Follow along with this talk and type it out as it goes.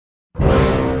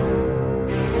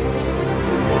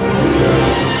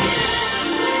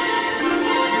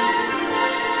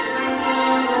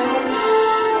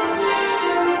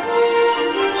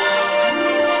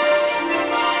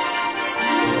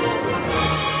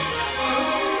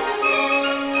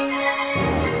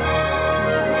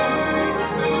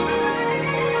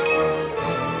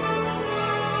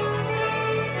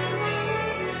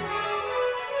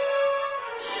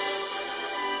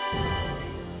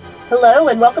Hello,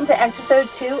 and welcome to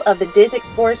episode 2 of the Diz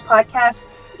Explorers podcast.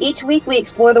 Each week we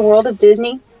explore the world of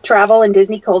Disney, travel, and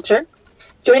Disney culture.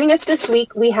 Joining us this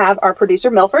week, we have our producer,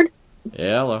 Milford.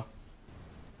 Yeah, hello.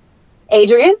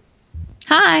 Adrian.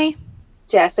 Hi.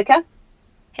 Jessica.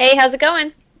 Hey, how's it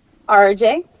going?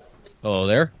 RJ. Hello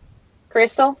there.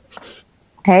 Crystal.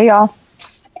 Hey, y'all.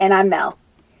 And I'm Mel.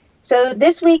 So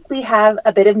this week we have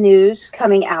a bit of news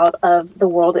coming out of the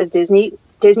world of Disney.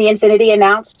 Disney Infinity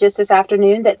announced just this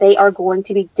afternoon that they are going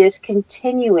to be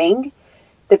discontinuing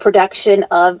the production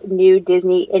of new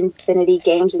Disney Infinity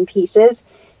games and pieces.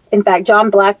 In fact,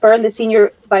 John Blackburn, the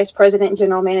Senior Vice President and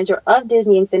General Manager of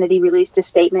Disney Infinity, released a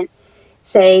statement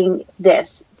saying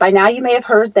this. By now you may have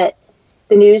heard that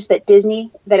the news that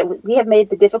we have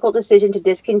made the difficult decision to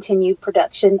discontinue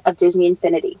production of Disney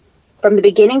Infinity. From the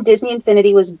beginning, Disney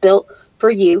Infinity was built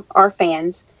for you, our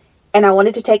fans, and I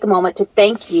wanted to take a moment to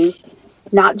thank you,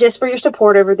 not just for your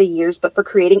support over the years, but for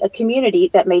creating a community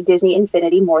that made Disney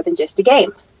Infinity more than just a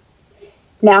game.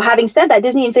 Now, having said that,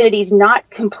 Disney Infinity is not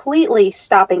completely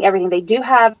stopping everything. They do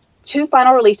have 2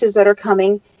 final releases that are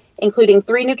coming, including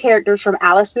 3 new characters from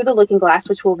Alice Through the Looking Glass,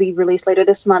 which will be released later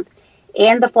this month,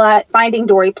 and the Finding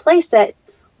Dory playset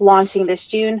launching this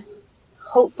June,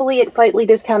 hopefully at slightly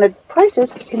discounted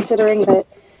prices, considering that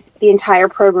the entire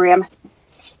program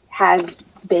has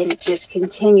been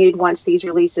discontinued once these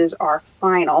releases are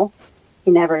final.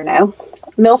 You never know.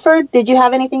 Milford, did you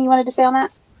have anything you wanted to say on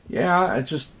that? Yeah,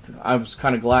 I was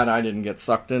kind of glad I didn't get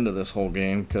sucked into this whole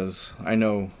game, because I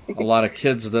know a lot of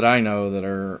kids that I know that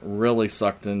are really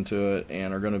sucked into it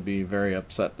and are going to be very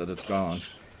upset that it's gone.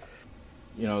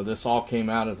 You know, this all came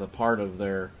out as a part of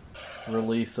their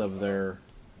release of their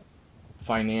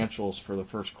financials for the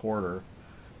first quarter.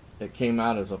 It came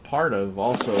out as a part of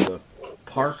also the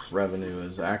park revenue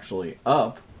is actually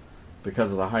up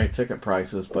because of the high ticket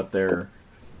prices, but their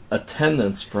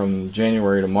attendance from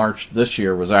January to March this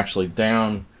year was actually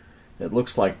down, it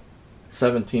looks like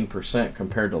 17%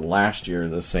 compared to last year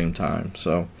at the same time.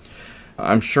 So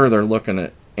I'm sure they're looking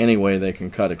at any way they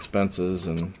can cut expenses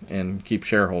and keep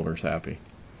shareholders happy.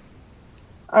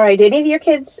 All right, did any of your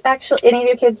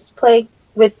kids play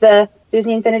with the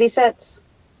Disney Infinity sets?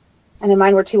 I know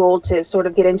mine were too old to sort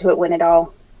of get into it when it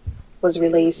all was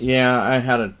released. Yeah, I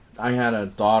had a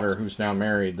daughter who's now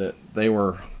married that they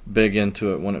were big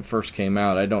into it when it first came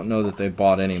out. I don't know that they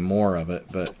bought any more of it,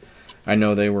 but I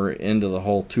know they were into the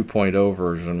whole 2.0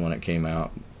 version when it came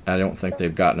out. I don't think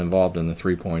they've gotten involved in the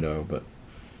 3.0, but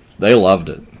they loved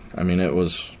it. I mean, it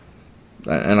was,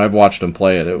 and I've watched them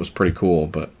play it. It was pretty cool,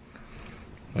 but,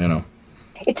 you know.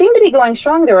 It seemed to be going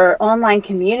strong. There were online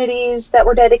communities that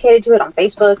were dedicated to it on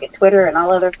Facebook and Twitter and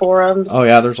all other forums. Oh,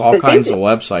 yeah, there's all kinds of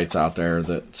websites out there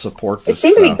that support this It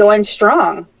seemed stuff. to be going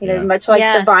strong, know, much like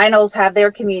Yeah. the Vinyls have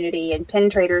their community and Pen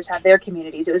Traders have their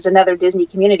communities. It was another Disney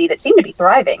community that seemed to be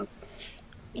thriving.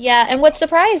 Yeah, and what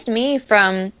surprised me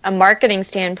from a marketing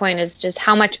standpoint is just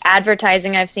how much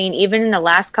advertising I've seen, even in the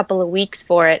last couple of weeks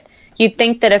for it. You'd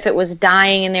think that if it was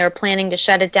dying and they were planning to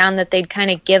shut it down that they'd kind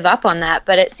of give up on that,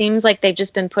 but it seems like they've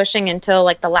just been pushing until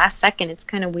like the last second. It's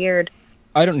kind of weird.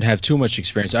 I don't have too much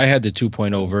experience. I had the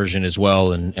 2.0 version as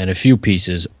well and a few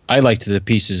pieces. I liked the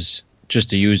pieces just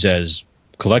to use as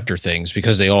collector things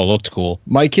because they all looked cool.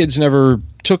 My kids never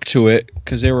took to it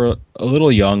because they were a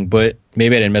little young, but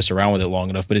maybe I didn't mess around with it long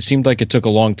enough, but it seemed like it took a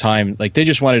long time. Like they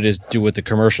just wanted to do what the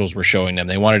commercials were showing them.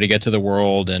 They wanted to get to the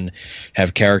world and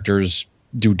have characters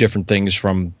do different things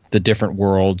from the different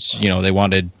worlds. You know, they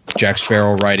wanted Jack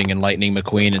Sparrow riding and Lightning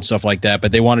McQueen and stuff like that,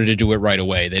 but they wanted to do it right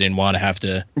away. They didn't want to have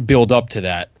to build up to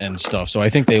that and stuff. So I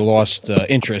think they lost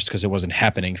interest because it wasn't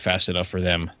happening fast enough for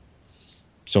them.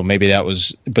 So maybe that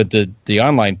was, but the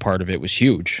online part of it was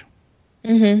huge.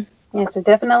 Mm-hmm. Yeah, so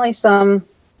definitely some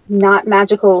not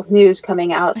magical news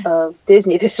coming out of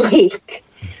Disney this week.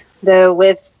 Though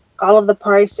with all of the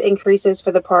price increases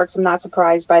for the parks, I'm not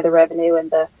surprised by the revenue and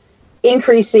the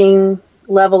increasing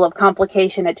level of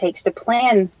complication it takes to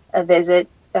plan a visit.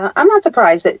 I'm not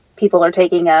surprised that people are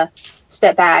taking a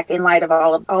step back in light of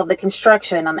all of the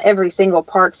construction on every single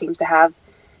park seems to have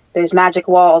those magic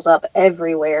walls up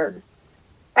everywhere.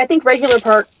 I think regular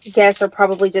park guests are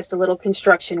probably just a little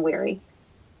construction weary,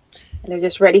 and they're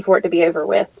just ready for it to be over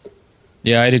with.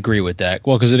 Yeah, I'd agree with that.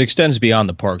 Well, because it extends beyond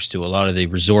the parks, too. A lot of the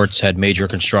resorts had major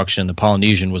construction. The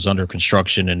Polynesian was under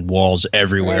construction and walls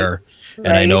everywhere. Right.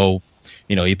 And I know,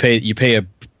 you pay a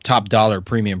top dollar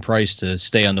premium price to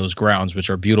stay on those grounds, which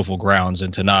are beautiful grounds,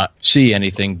 and to not see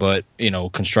anything but,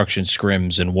 construction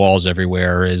scrims and walls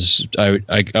everywhere is, I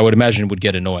would imagine, would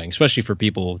get annoying, especially for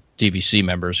people, DVC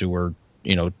members who were,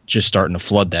 just starting to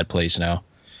flood that place now.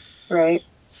 Right.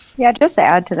 Yeah, just to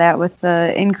add to that, with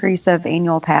the increase of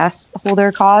annual pass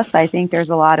holder costs, I think there's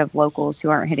a lot of locals who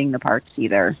aren't hitting the parks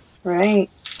either. Right.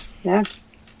 Yeah.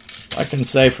 I can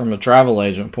say from a travel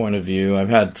agent point of view, I've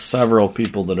had several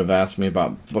people that have asked me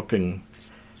about booking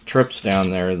trips down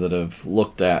there that have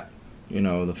looked at,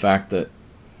 the fact that,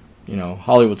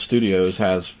 Hollywood Studios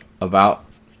has about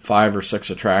 5 or 6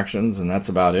 attractions, and that's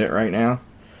about it right now.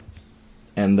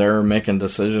 And they're making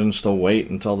decisions to wait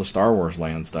until the Star Wars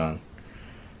land's done.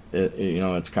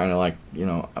 It's kind of like,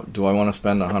 do I want to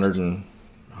spend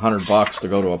 $100 to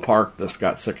go to a park that's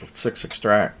got six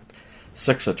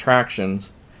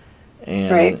attractions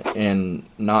and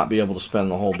not be able to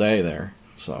spend the whole day there?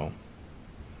 So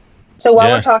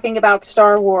while we're talking about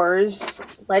Star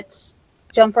Wars, let's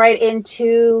jump right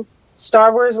into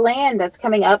Star Wars Land that's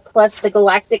coming up, plus the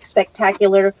Galactic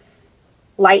Spectacular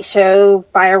light show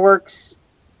fireworks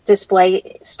display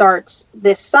starts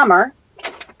this summer.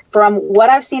 From what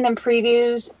I've seen in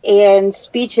previews and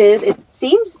speeches, it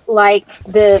seems like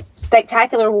the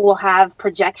Spectacular will have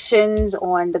projections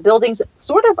on the buildings,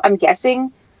 sort of, I'm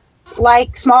guessing,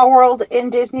 like Small World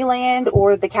in Disneyland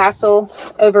or the castle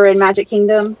over in Magic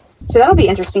Kingdom. So that'll be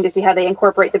interesting to see how they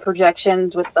incorporate the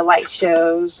projections with the light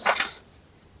shows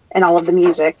and all of the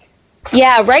music.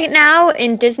 Yeah, right now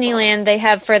in Disneyland, they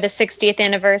have for the 60th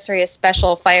anniversary a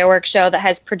special fireworks show that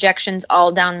has projections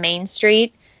all down Main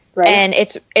Street. Right. And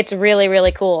it's really,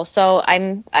 really cool. So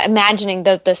I'm imagining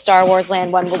that the Star Wars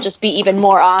Land one will just be even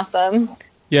more awesome.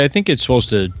 Yeah, I think it's supposed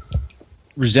to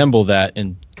resemble that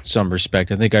in some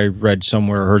respect. I think I read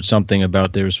somewhere or heard something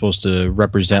about they were supposed to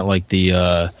represent like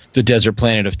the desert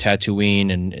planet of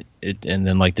Tatooine and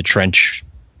then like the trench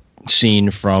scene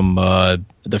from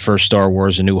the first Star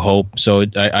Wars: A New Hope. So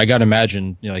I got to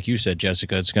imagine, like you said,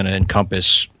 Jessica, it's going to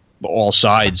encompass all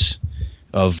sides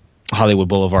of Hollywood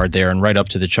Boulevard there and right up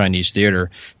to the Chinese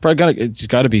Theater. It's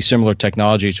got to be similar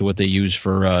technology to what they use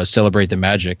for Celebrate the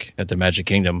Magic at the Magic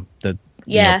Kingdom that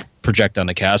project on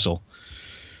the castle.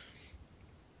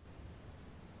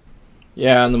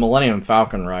 Yeah, and the Millennium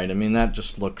Falcon ride, I mean, that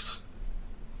just looks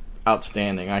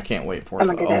outstanding. I can't wait for it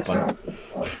to open.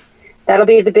 That'll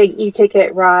be the big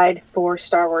e-ticket ride for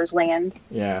Star Wars Land.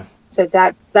 Yeah. So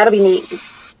that'll be neat,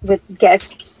 with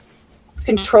guests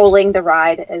controlling the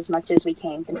ride as much as we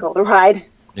can control the ride.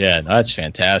 Yeah, that's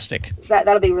fantastic.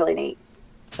 That'll be really neat.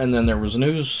 And then there was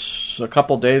news a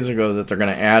couple days ago that they're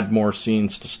going to add more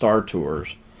scenes to Star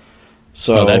Tours.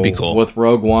 So that'd be cool. With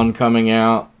Rogue One coming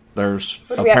out, there's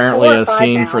apparently a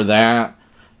scene for that.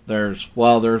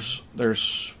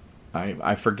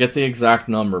 I forget the exact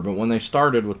number, but when they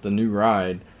started with the new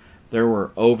ride, there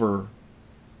were over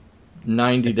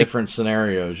 90 different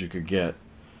scenarios you could get.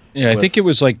 Yeah, I think it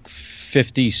was like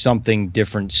 50-something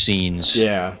different scenes.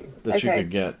 Yeah, that you could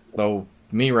get. Though,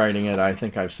 me writing it, I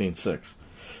think I've seen 6.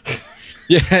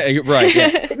 Yeah, right.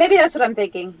 Yeah. Maybe that's what I'm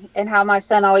thinking, and how my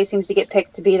son always seems to get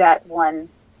picked to be that one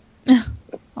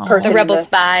person. The rebel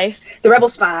spy. The rebel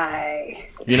spy.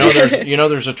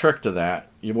 There's a trick to that.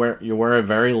 You wear a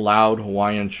very loud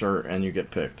Hawaiian shirt, and you get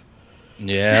picked.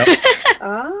 Yeah.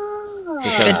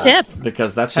 Good tip.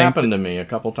 Because that's happened to me a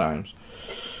couple times.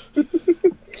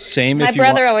 Same. My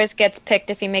brother always gets picked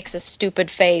if he makes a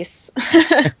stupid face.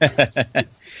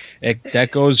 That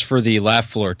goes for the laugh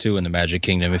floor too in the Magic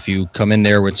Kingdom. If you come in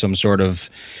there with some sort of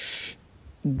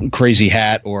crazy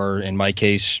hat, or in my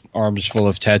case, arms full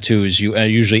of tattoos, you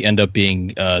usually end up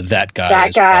being that guy.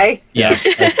 That guy. Well.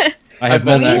 Yeah, I've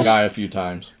been that guy a few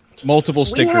times. Multiple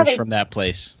stickers from that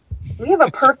place. We have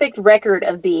a perfect record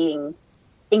of being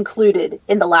included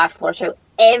in the laugh floor show.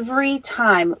 Every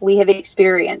time we have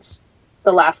experienced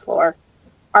the laugh floor,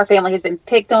 our family has been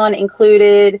picked on,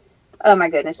 included. Oh my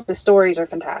goodness, the stories are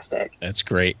fantastic. That's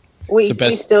great. We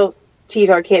still tease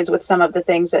our kids with some of the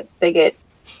things that they get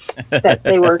that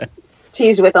they were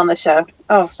teased with on the show.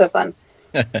 Oh, so fun.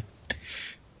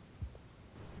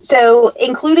 So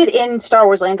included in Star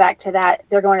Wars Land, back to that,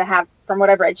 they're going to have, from what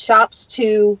I've read, shops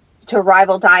to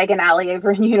rival Diagon Alley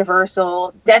over in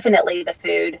Universal. Definitely the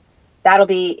food. That'll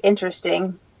be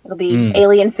interesting. It'll be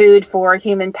alien food for a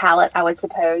human palate, I would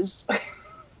suppose.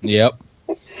 Yep.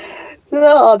 So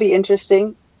that'll all be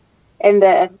interesting. And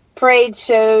the parade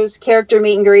shows, character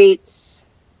meet and greets.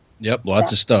 Yep,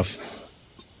 lots of stuff.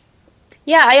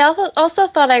 Yeah, I also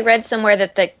thought I read somewhere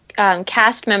that the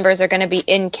cast members are going to be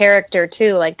in character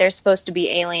too. Like they're supposed to be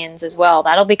aliens as well.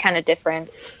 That'll be kind of different.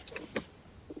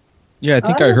 Yeah, I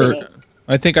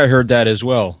think I heard that as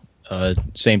well.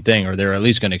 Same thing, or they're at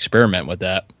least going to experiment with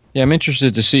that. Yeah, I'm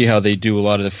interested to see how they do a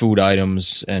lot of the food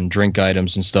items and drink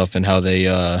items and stuff, and how they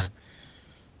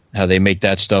make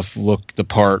that stuff look the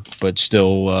part, but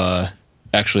still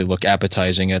actually look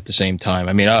appetizing at the same time.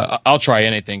 I mean, I'll try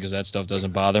anything because that stuff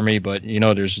doesn't bother me. But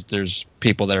there's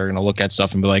people that are going to look at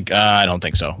stuff and be like, I don't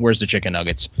think so. Where's the chicken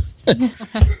nuggets?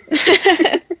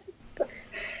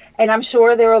 And I'm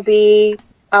sure there will be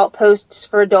outposts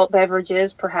for adult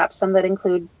beverages, perhaps some that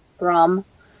include rum.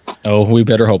 Oh, we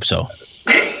better hope so.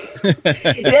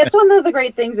 That's one of the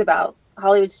great things about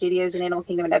Hollywood Studios and Animal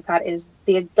Kingdom and Epcot is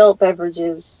the adult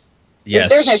beverages. Yes.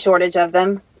 There's no shortage of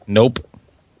them. Nope.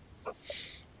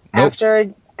 After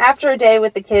a day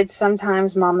with the kids,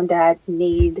 sometimes mom and dad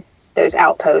need those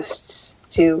outposts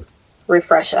to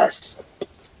refresh us.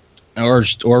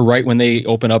 Or right when they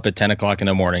open up at 10 o'clock in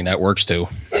the morning. That works too.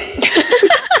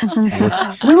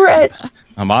 We were at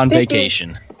I'm on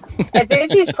vacation. At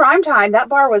 50's prime time, that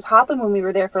bar was hopping when we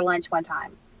were there for lunch one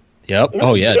time. Yep. It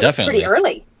was Definitely. Pretty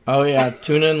early. Oh yeah,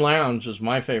 Tune In Lounge is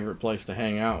my favorite place to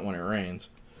hang out when it rains.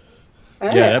 Oh,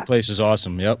 yeah, that place is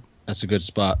awesome. Yep, that's a good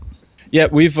spot. Yeah,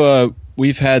 we've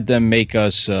had them make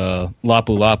us lapu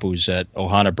lapus at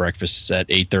Ohana breakfasts at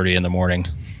 8:30 in the morning.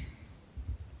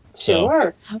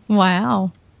 Sure.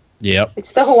 Wow. Yep.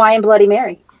 It's the Hawaiian Bloody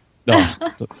Mary.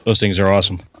 Oh, those things are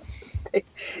awesome.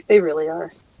 They really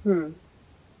are.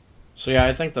 So yeah,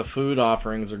 I think the food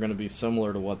offerings are going to be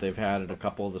similar to what they've had at a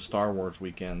couple of the Star Wars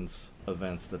weekends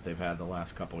events that they've had the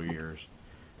last couple of years.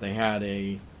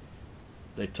 They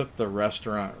took the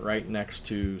restaurant right next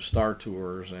to Star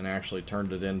Tours and actually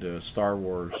turned it into Star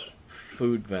Wars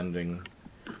food vending.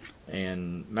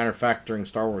 And matter of fact, during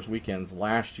Star Wars weekends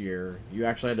last year, you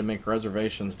actually had to make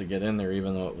reservations to get in there,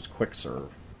 even though it was quick serve.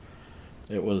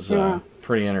 It was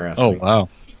pretty interesting. Oh wow!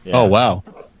 Yeah. Oh wow!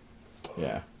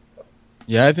 Yeah.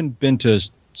 Yeah, I haven't been to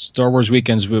Star Wars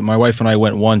weekends. My wife and I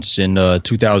went once in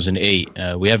 2008.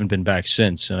 We haven't been back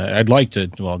since. And I'd like to.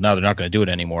 Well, now they're not going to do it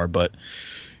anymore. But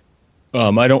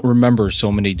I don't remember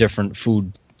so many different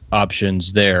food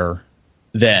options there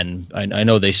then. I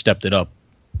know they stepped it up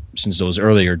since those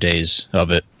earlier days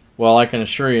of it. Well, I can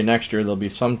assure you next year there'll be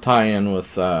some tie-in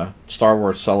with Star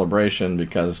Wars Celebration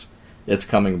because it's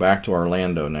coming back to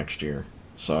Orlando next year.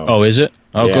 So. Oh, is it?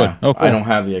 Oh, yeah, good. Oh, cool. I don't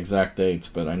have the exact dates,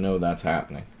 but I know that's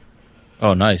happening.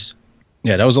 Oh, nice.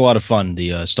 Yeah, that was a lot of fun,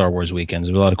 the Star Wars weekends.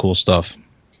 There was a lot of cool stuff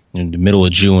in the middle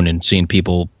of June and seeing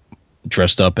people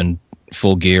dressed up in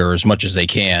full gear as much as they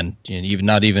can. And even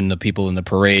not even the people in the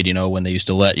parade, when they used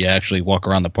to let you actually walk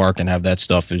around the park and have that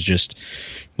stuff is just,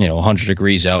 100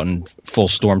 degrees out in full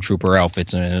stormtrooper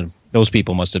outfits. And those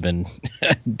people must have been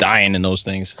dying in those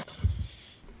things.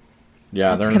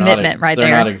 Yeah, That's commitment right they're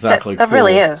there. not exactly that cool.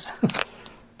 really is.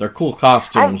 They're cool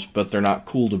costumes, but they're not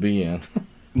cool to be in.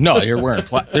 No, you're wearing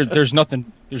there's nothing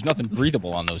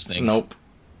breathable on those things. Nope.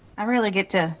 I rarely get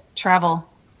to travel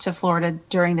to Florida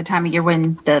during the time of year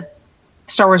when the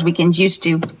Star Wars weekends used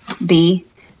to be.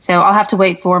 So I'll have to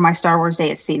wait for my Star Wars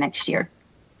Day at Sea next year.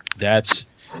 That's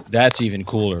even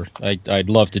cooler. I'd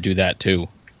love to do that too.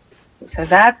 So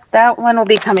that one will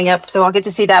be coming up. So I'll get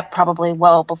to see that probably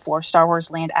well before Star Wars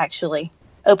Land actually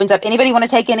opens up. Anybody want to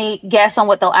take any guess on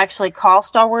what they'll actually call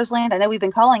Star Wars Land? I know we've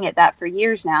been calling it that for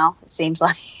years now, it seems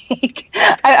like.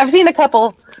 I've seen a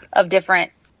couple of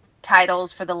different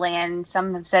titles for the land.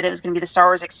 Some have said it was going to be the Star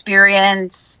Wars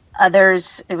Experience.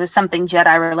 Others, it was something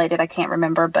Jedi related. I can't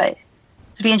remember, but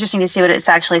it'd be interesting to see what it's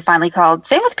actually finally called.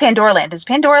 Same with Pandora Land. Does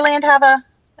Pandora Land have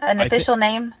an official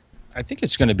name? I think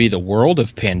it's going to be the World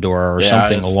of Pandora or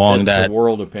something along that. The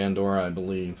World of Pandora, I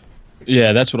believe.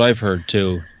 Yeah, that's what I've heard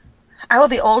too. I will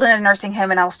be old in a nursing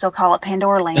home and I will still call it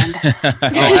Pandora Land.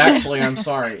 Oh, actually, I'm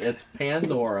sorry. It's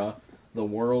Pandora, the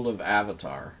World of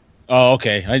Avatar. Oh,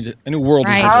 okay. I knew World.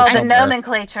 Right. Was Oh, the somewhere.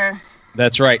 nomenclature.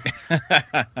 That's right.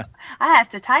 I have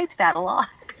to type that a lot.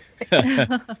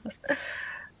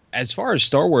 As far as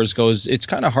Star Wars goes, it's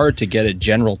kind of hard to get a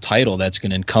general title that's going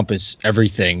to encompass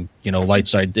everything. Light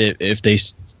side. If they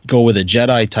go with a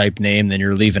Jedi type name, then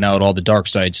you're leaving out all the dark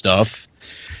side stuff.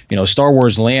 Star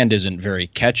Wars Land isn't very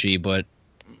catchy, but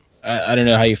I don't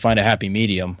know how you find a happy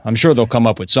medium. I'm sure they'll come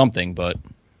up with something, but.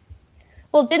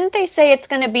 Well, didn't they say it's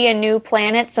going to be a new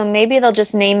planet? So maybe they'll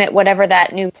just name it whatever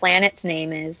that new planet's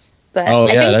name is. But I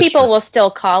think people will still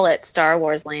call it Star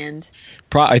Wars Land.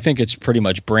 I think it's pretty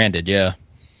much branded, yeah.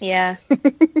 Yeah.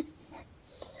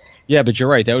 Yeah, but you're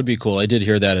right. That would be cool. I did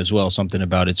hear that as well. Something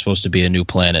about it's supposed to be a new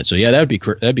planet. So yeah, that'd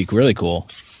be really cool.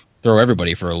 Throw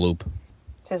everybody for a loop.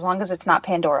 As long as it's not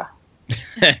Pandora.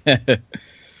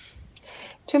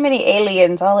 Too many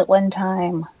aliens all at one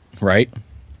time. Right.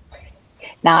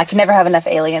 Now I can never have enough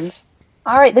aliens.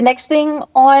 All right, the next thing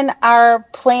on our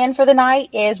plan for the night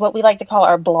is what we like to call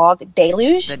our Blog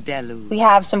Deluge. The Deluge. We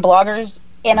have some bloggers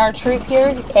in our troupe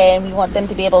here, and we want them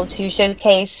to be able to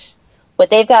showcase what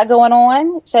they've got going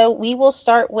on. So we will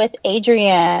start with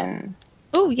Adrienne.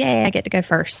 Oh, yay, I get to go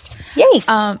first.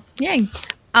 Yay. Yay.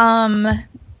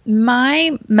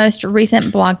 My most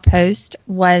recent blog post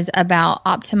was about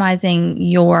optimizing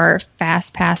your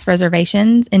FastPass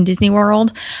reservations in Disney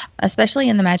World, especially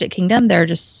in the Magic Kingdom. There are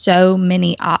just so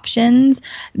many options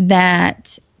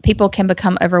that people can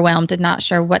become overwhelmed and not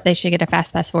sure what they should get a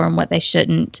FastPass for and what they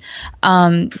shouldn't.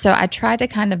 So I tried to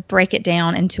kind of break it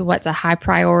down into what's a high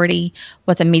priority,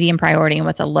 what's a medium priority, and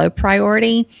what's a low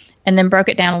priority. And then broke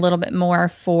it down a little bit more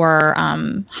for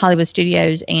Hollywood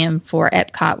Studios and for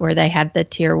Epcot, where they have the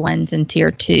tier 1s and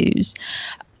tier 2s.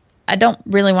 I don't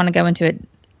really want to go into it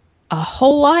a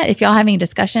whole lot. If y'all have any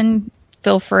discussion,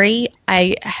 feel free.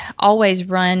 I always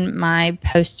run my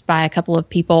posts by a couple of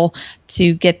people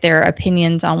to get their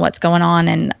opinions on what's going on.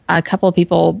 And a couple of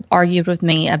people argued with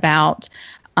me about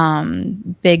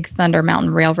Big Thunder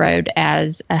Mountain Railroad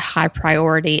as a high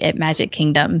priority at Magic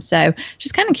Kingdom. So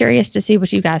just kind of curious to see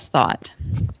what you guys thought.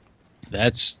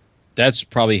 That's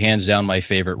probably hands down my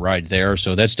favorite ride there.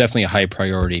 So that's definitely a high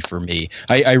priority for me.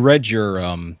 I read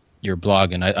your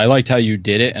blog, and I liked how you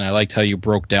did it, and I liked how you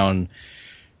broke down.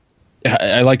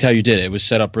 I liked how you did it. It was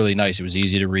set up really nice. It was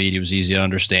easy to read. It was easy to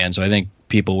understand. So I think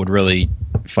people would really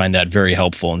find that very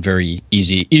helpful and very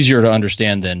easier to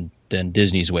understand than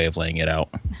Disney's way of laying it out.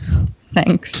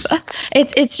 Thanks.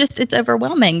 It's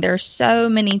overwhelming. There's so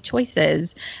many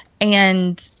choices,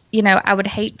 and I would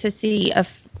hate to see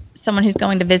someone who's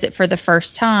going to visit for the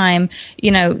first time,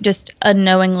 just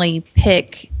unknowingly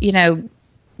pick,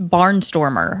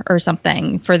 Barnstormer or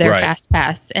something for their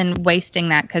FastPass and wasting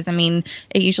that, because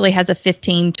it usually has a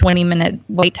 15-20 minute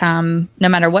wait time no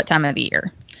matter what time of the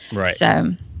year. Right.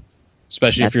 So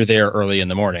especially if you're there early in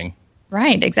the morning.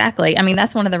 Right, exactly.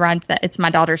 That's one of the rides that it's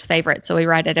my daughter's favorite, so we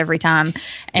ride it every time.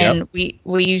 And we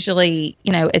usually,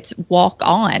 it's walk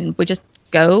on. We just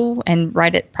go and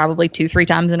ride it probably 2-3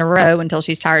 times in a row until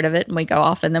she's tired of it, and we go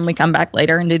off, and then we come back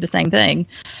later and do the same thing.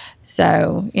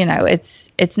 So,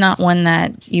 it's not one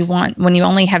that you want when you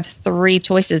only have 3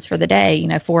 choices for the day,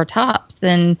 4 tops,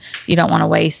 then you don't want to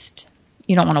waste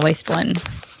one.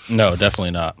 No,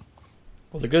 definitely not.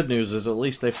 Well, the good news is at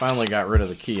least they finally got rid of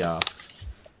the kiosks.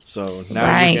 So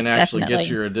now you can actually get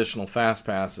your additional fast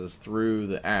passes through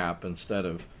the app instead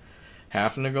of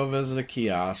having to go visit a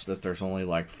kiosk. That there's only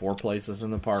like 4 places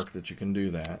in the park that you can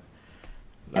do that.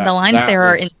 And the lines there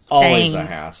are insane. Always a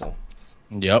hassle.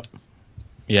 Yep.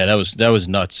 Yeah, that was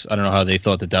nuts. I don't know how they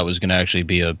thought that was going to actually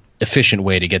be a efficient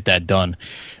way to get that done.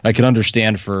 I can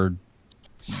understand for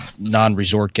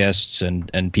non-resort guests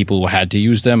and people who had to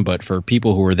use them, but for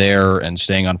people who were there and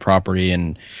staying on property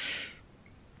and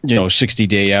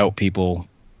 60-day out people,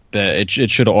 it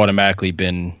should have automatically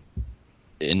been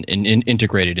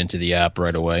integrated into the app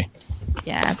right away.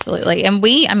 Yeah, absolutely.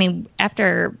 And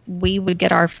after we would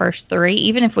get our first 3,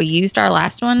 even if we used our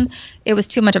last one, it was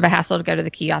too much of a hassle to go to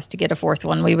the kiosk to get a 4th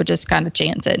one. We would just kind of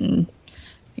chance it and,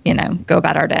 go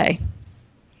about our day.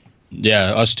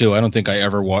 Yeah, us too. I don't think I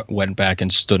ever went back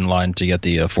and stood in line to get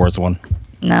the 4th one.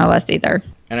 No, us either.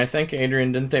 And I think,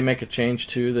 Adrienne, didn't they make a change,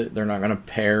 too, that they're not going to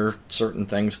pair certain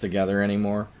things together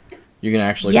anymore? You can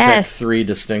actually pick 3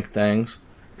 distinct things.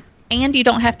 And you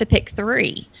don't have to pick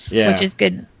 3, which is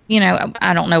good.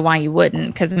 I don't know why you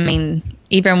wouldn't, because,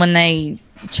 even when they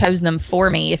chose them for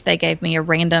me, if they gave me a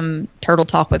random Turtle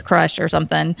Talk with Crush or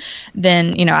something,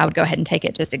 then, I would go ahead and take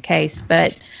it just in case.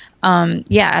 But,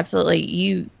 yeah,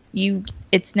 absolutely.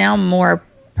 It's now more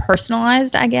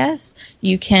personalized, I guess.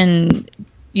 You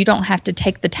don't have to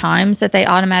take the times that they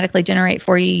automatically generate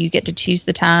for you. You get to choose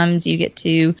the times. You get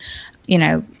to,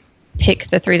 pick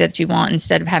the 3 that you want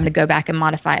instead of having to go back and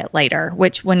modify it later,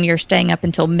 which when you're staying up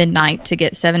until midnight to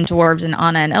get 7 Dwarves and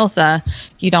Anna and Elsa,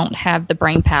 you don't have the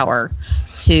brain power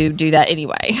to do that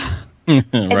anyway. Right.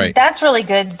 And that's really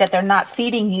good that they're not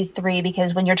feeding you 3,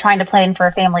 because when you're trying to plan for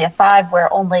a family of 5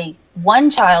 where only one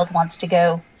child wants to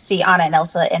go see Anna and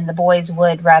Elsa and the boys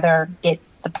would rather get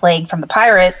the plague from the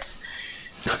pirates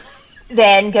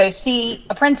than go see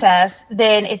a princess,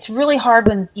 then it's really hard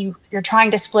when you're trying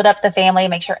to split up the family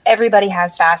and make sure everybody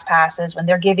has fast passes when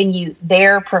they're giving you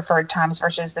their preferred times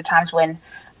versus the times when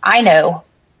I know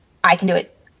I can do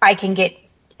it. I can get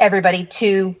everybody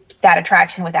to that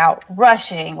attraction without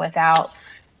rushing, without,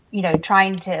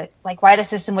 trying to, like, why the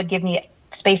system would give me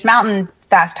Space Mountain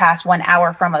fast pass 1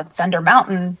 hour from a Thunder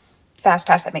Mountain fast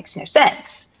pass. That makes no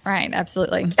sense. Right.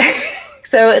 Absolutely.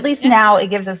 So at least now it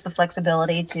gives us the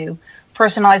flexibility to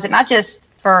personalize it, not just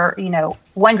for,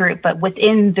 one group, but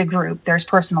within the group, there's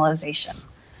personalization.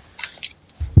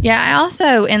 Yeah, I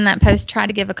also in that post try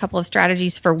to give a couple of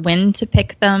strategies for when to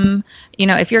pick them.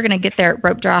 If you're going to get there at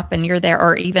rope drop and you're there,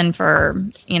 or even for,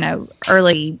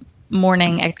 early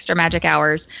morning extra magic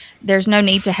hours, there's no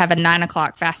need to have a 9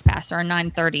 o'clock fast pass or a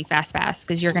 9:30 fast pass,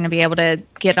 because you're going to be able to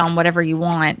get on whatever you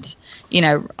want,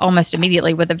 almost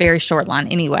immediately with a very short line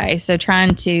anyway. So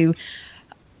trying to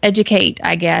educate,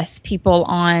 I guess, people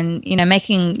on,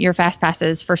 making your fast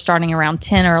passes for starting around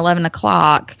 10 or 11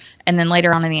 o'clock, and then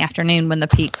later on in the afternoon when the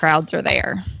peak crowds are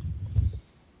there.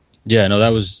 Yeah, no, that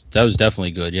was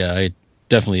definitely good. Yeah, I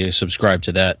definitely subscribe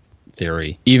to that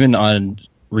theory. Even on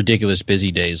ridiculous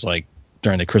busy days, like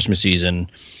during the Christmas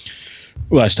season,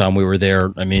 last time we were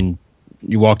there, I mean,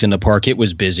 you walked in the park, it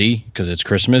was busy because it's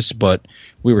Christmas, but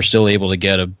we were still able to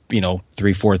get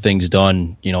 3-4 things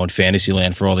done, in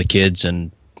Fantasyland for all the kids,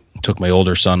 and took my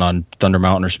older son on Thunder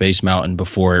Mountain or Space Mountain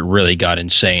before it really got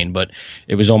insane. But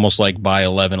it was almost like by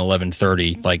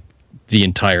 11:30, like the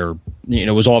entire, it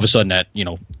was all of a sudden at,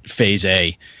 phase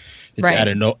A. It's right.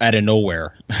 out of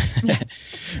nowhere.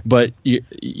 But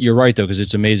you're right, though, because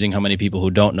it's amazing how many people who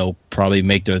don't know probably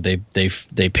make they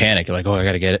panic. They're like, oh, I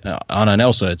got to get Anna and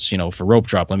Elsa. It's, for rope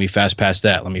drop. Let me fast pass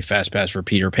that. Let me fast pass for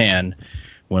Peter Pan.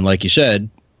 When, like you said,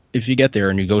 if you get there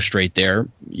and you go straight there,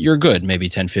 you're good. Maybe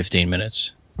 10, 15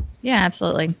 minutes. Yeah,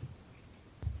 absolutely.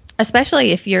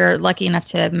 Especially if you're lucky enough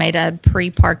to have made a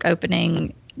pre-park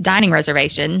opening dining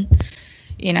reservation.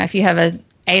 If you have a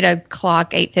 8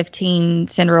 o'clock, 8:15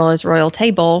 Cinderella's Royal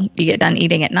Table, you get done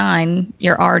eating at 9,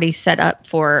 you're already set up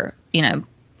for, Anna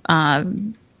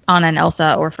and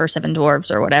Elsa or for Seven Dwarfs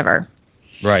or whatever.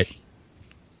 Right.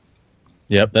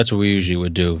 Yep, that's what we usually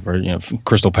would do. Or,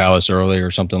 Crystal Palace early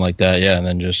or something like that. Yeah, and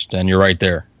then you're right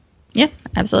there. Yeah,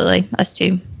 absolutely. Us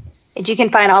too. And you can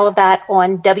find all of that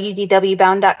on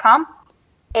WDWBound.com.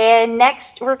 And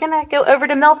next, we're going to go over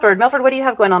to Milford. Milford, what do you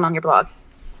have going on your blog?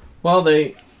 Well,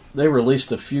 they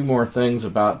released a few more things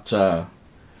about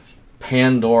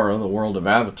Pandora, the world of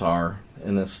Avatar,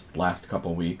 in this last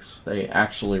couple weeks. They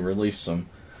actually released some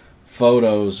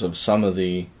photos of some of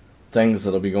the things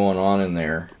that'll be going on in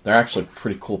there. They're actually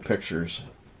pretty cool pictures.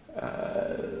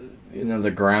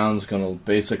 The ground's going to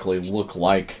basically look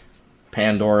like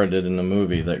Pandora did in the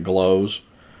movie, that glows.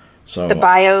 So the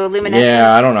bioluminescence.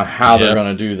 Yeah, I don't know how they're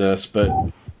going to do this, but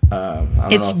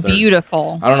it's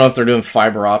beautiful. I don't know if they're doing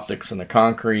fiber optics in the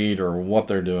concrete or what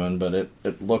they're doing, but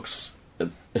it looks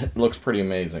pretty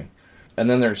amazing. And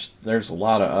then there's a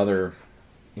lot of other,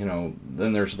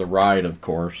 then there's the ride, of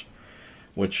course,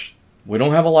 which we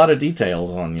don't have a lot of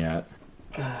details on yet.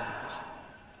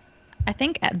 I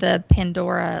think the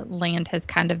Pandora land has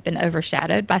kind of been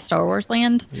overshadowed by Star Wars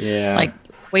Land. Yeah. Like,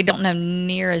 we don't know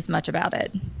near as much about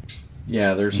it.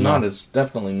 Yeah, there's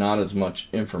definitely not as much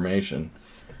information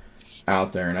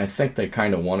out there, and I think they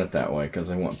kind of want it that way because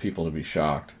they want people to be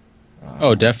shocked.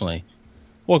 Oh, definitely.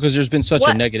 Well, because there's been such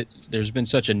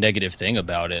a negative thing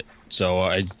about it, so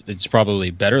it's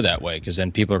probably better that way, because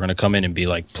then people are going to come in and be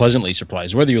like pleasantly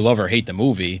surprised, whether you love or hate the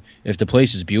movie. If the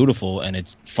place is beautiful and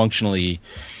it functionally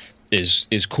is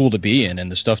cool to be in, and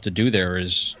the stuff to do there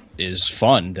is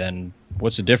fun, then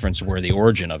what's the difference where the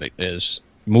origin of it is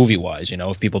movie wise?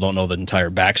 If people don't know the entire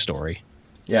backstory.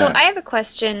 Yeah. So I have a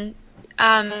question.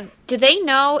 Do they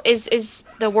know, is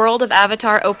the world of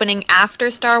Avatar opening after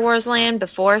Star Wars Land,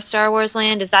 before Star Wars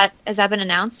Land? Has that been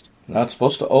announced? That's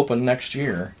supposed to open next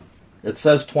year. It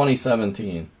says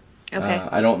 2017. Okay.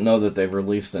 I don't know that they've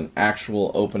released an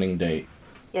actual opening date.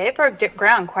 Yeah, it broke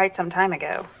ground quite some time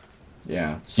ago.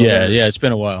 Yeah. So it's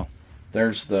been a while.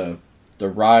 There's the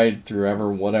ride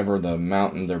through whatever the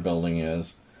mountain they're building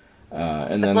is.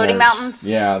 And then floating mountains?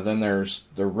 Yeah, then there's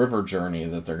the river journey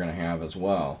that they're going to have as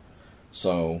well.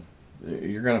 So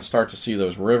you're going to start to see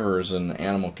those rivers in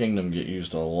Animal Kingdom get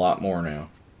used a lot more now.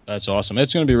 That's awesome.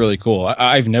 It's going to be really cool.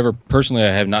 I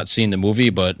have not seen the movie,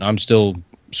 but I'm still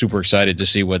super excited to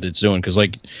see what it's doing, because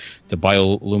like the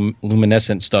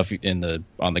bioluminescent stuff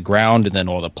on the ground, and then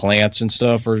all the plants and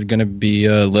stuff are going to be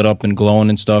lit up and glowing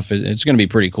and stuff. It's going to be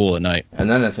pretty cool at night. And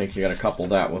then I think you got to couple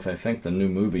that with, I think the new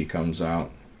movie comes out,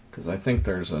 because I think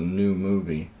there's a new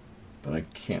movie, but I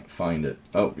can't find it.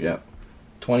 Oh, yeah,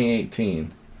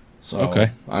 2018. So okay.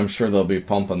 I'm sure they'll be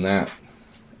pumping that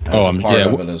as a part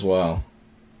of it as well.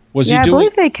 I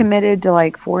believe they committed to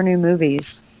like 4 new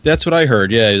movies. That's what I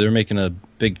heard. Yeah, they're making a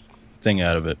big thing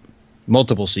out of it.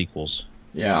 Multiple sequels.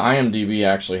 Yeah, IMDb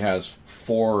actually has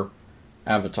 4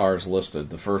 avatars listed.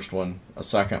 The first one, a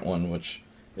second one, which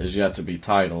is yet to be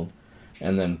titled,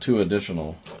 and then 2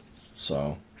 additional.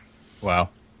 So, wow.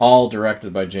 All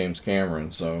directed by James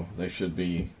Cameron, so they should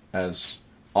be as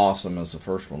awesome as the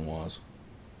first one was.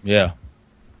 Yeah.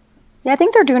 Yeah, I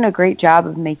think they're doing a great job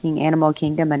of making Animal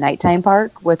Kingdom a nighttime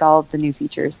park with all of the new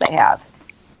features they have.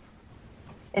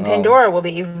 And Pandora will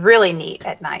be really neat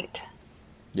at night.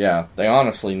 Yeah, they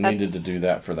honestly needed to do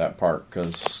that for that park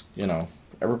because,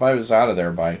 everybody was out of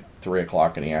there by 3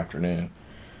 o'clock in the afternoon.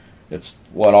 It's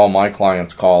what all my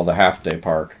clients call the half-day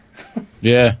park.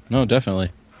 Yeah, no,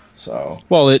 definitely. So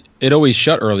well, it always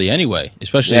shut early anyway,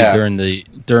 especially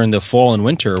during the fall and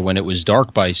winter when it was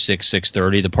dark by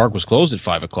 6:30. The park was closed at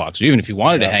 5 o'clock. So even if you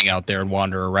wanted to hang out there and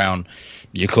wander around,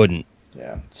 you couldn't.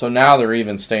 Yeah. So now they're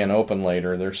even staying open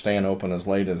later. They're staying open as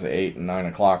late as 8 and 9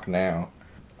 o'clock now.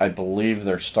 I believe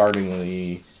they're starting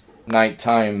the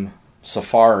nighttime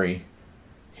safari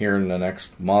here in the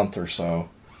next month or so.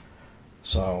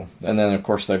 So, and then of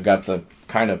course they've got the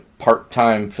kind of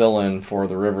part-time fill-in for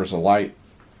the Rivers of Light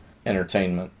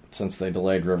entertainment since they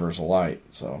delayed Rivers of Light.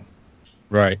 So,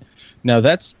 right now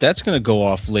that's going to go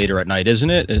off later at night, isn't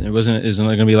it? Isn't it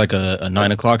going to be like a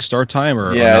 9 o'clock start time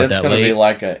or yeah, or it's going to be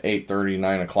like a 8:30,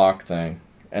 9 o'clock thing.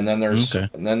 And then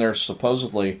there's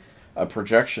supposedly a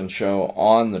projection show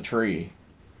on the tree.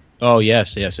 Oh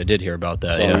yes, I did hear about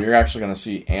that. So you're actually going to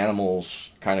see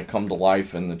animals kind of come to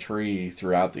life in the tree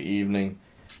throughout the evening,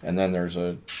 and then there's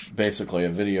basically a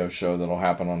video show that'll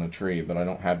happen on the tree, but I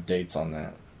don't have dates on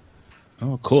that.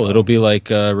 Oh, cool! So, it'll be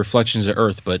like Reflections of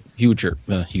Earth, but bigger.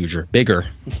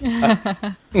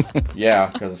 Yeah,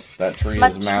 because that tree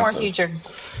Much is massive. More huger.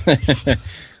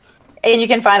 And you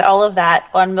can find all of that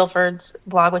on Milford's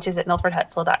blog, which is at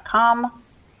milfordhuxell.com.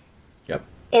 Yep.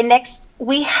 And next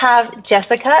we have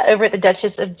Jessica over at the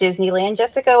Dutchess of Disneyland.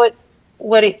 Jessica,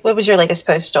 what was your latest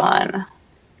post on?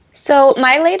 So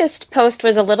my latest post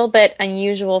was a little bit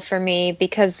unusual for me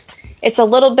because it's a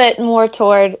little bit more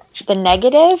toward the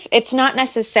negative. It's not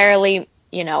necessarily,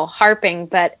 harping,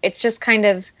 but it's just kind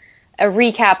of a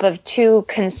recap of two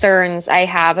concerns I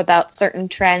have about certain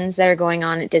trends that are going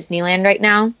on at Disneyland right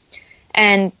now.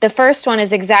 And the first one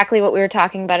is exactly what we were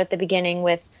talking about at the beginning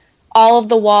with all of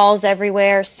the walls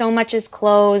everywhere. So much is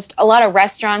closed. A lot of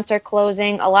restaurants are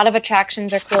closing. A lot of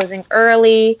attractions are closing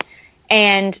early.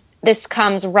 And this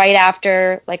comes right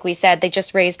after, like we said, they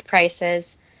just raised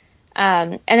prices.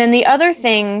 And then the other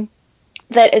thing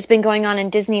that has been going on in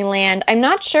Disneyland, I'm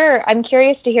not sure. I'm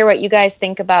curious to hear what you guys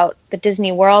think about the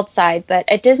Disney World side.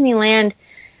 But at Disneyland,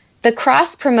 the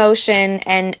cross-promotion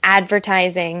and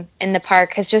advertising in the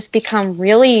park has just become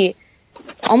really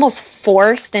almost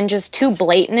forced and just too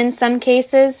blatant in some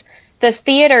cases. The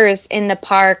theaters in the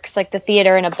parks, like the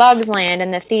theater in A Bug's Land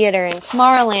and the theater in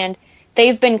Tomorrowland,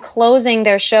 they've been closing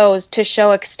their shows to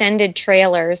show extended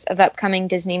trailers of upcoming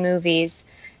Disney movies.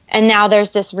 And now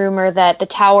there's this rumor that the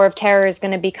Tower of Terror is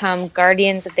going to become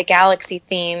Guardians of the Galaxy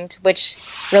themed, which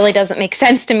really doesn't make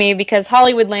sense to me because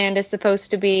Hollywoodland is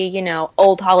supposed to be,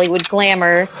 old Hollywood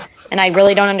glamour. And I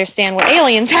really don't understand what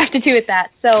aliens have to do with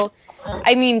that. So,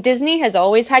 I mean, Disney has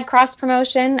always had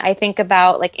cross-promotion. I think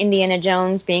about, like, Indiana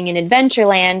Jones being in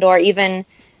Adventureland or even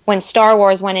when Star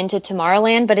Wars went into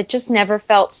Tomorrowland, but it just never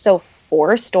felt so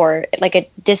forced or, like, a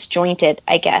disjointed,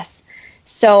 I guess.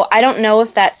 So I don't know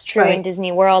if that's true in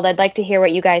Disney World. I'd like to hear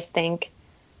what you guys think.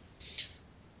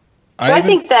 I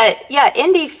think that,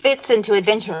 Indy fits into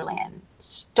Adventureland.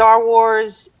 Star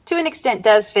Wars, to an extent,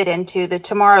 does fit into the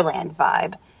Tomorrowland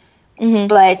vibe. Mm-hmm.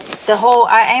 But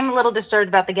I am a little disturbed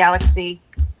about the Guardians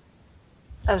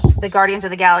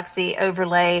of the Galaxy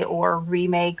overlay or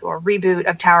remake or reboot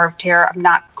of Tower of Terror. I'm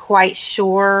not quite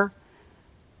sure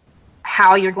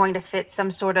how you're going to fit some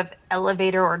sort of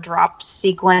elevator or drop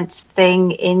sequence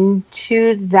thing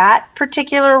into that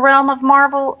particular realm of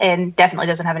Marvel, and definitely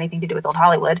doesn't have anything to do with old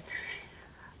Hollywood.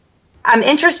 I'm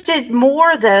interested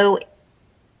more, though,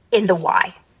 in the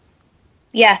why.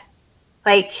 Yeah.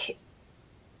 Like,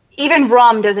 even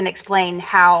ROM doesn't explain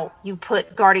how you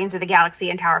put Guardians of the Galaxy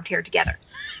and Tower of Terror together.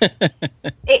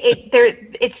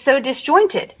 It's so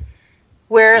disjointed.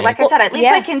 Where, like I said, at least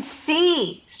I can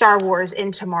see Star Wars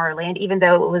in Tomorrowland, even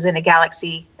though it was in a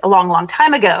galaxy a long, long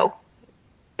time ago.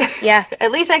 Yeah.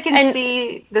 At least I can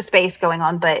see the space going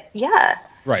on, but yeah.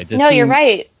 Right. You're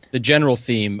right. The general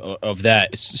theme of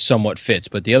that somewhat fits,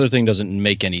 but the other thing doesn't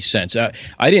make any sense. I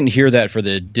didn't hear that for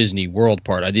the Disney World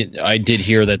part. I did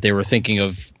hear that they were thinking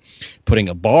of putting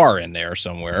a bar in there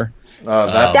somewhere.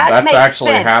 That's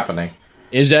actually happening.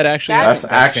 Is that actually That's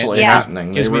actually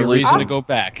happening. Gives me a reason to go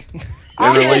back.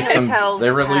 They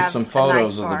released some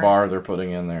photos of the bar they're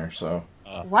putting in there. So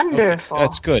wonderful. Okay.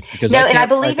 That's good because I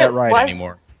can't write that right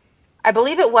anymore. I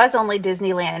believe it was only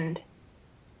Disneyland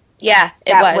Yeah,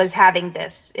 that was having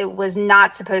this. It was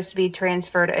not supposed to be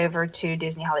transferred over to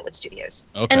Disney Hollywood Studios.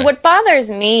 Okay. And what bothers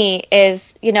me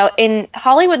is, in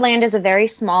Hollywoodland is a very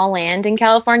small land in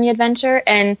California Adventure,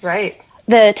 and right.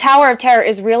 The Tower of Terror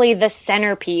is really the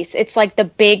centerpiece. It's like the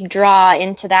big draw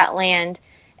into that land,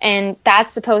 and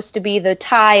that's supposed to be the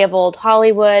tie of old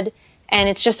Hollywood, and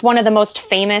it's just one of the most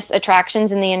famous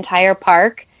attractions in the entire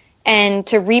park. And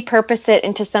to repurpose it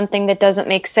into something that doesn't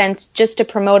make sense just to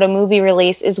promote a movie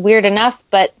release is weird enough.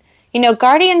 But,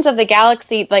 Guardians of the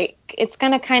Galaxy, it's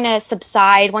going to kind of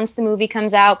subside. Once the movie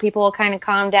comes out, people will kind of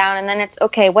calm down. And then it's,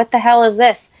 okay, what the hell is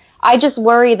this? I just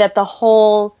worry that the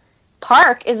whole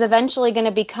park is eventually going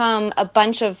to become a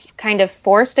bunch of kind of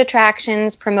forced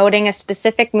attractions promoting a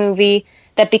specific movie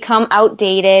that become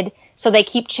outdated. So they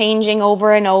keep changing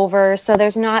over and over. So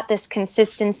there's not this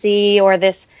consistency or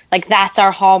this, that's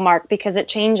our hallmark, because it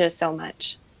changes so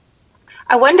much.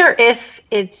 I wonder if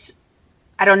it's,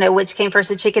 I don't know which came first,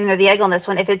 the chicken or the egg on this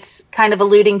one, if it's kind of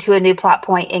alluding to a new plot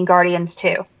point in Guardians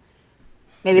 2.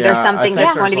 Maybe there's something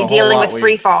that's going to be dealing with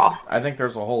free fall. I think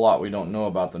there's a whole lot we don't know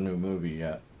about the new movie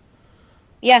yet.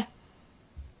 Yeah.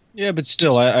 Yeah, but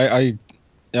still,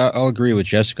 I'll agree with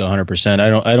Jessica 100%.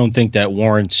 I don't think that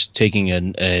warrants taking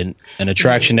an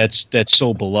attraction that's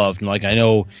so beloved. Like, I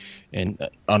know,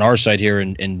 on our side here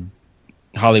in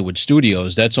Hollywood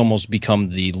Studios, that's almost become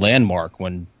the landmark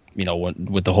when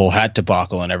with the whole hat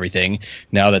debacle and everything.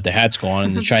 Now that the hat's gone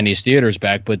and the Chinese theater's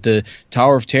back, but the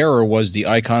Tower of Terror was the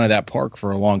icon of that park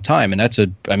for a long time, and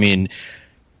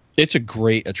it's a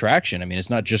great attraction. I mean, it's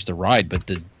not just the ride, but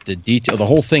the detail, the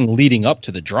whole thing leading up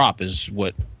to the drop is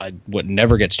what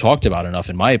never gets talked about enough,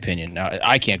 in my opinion. Now,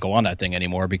 I can't go on that thing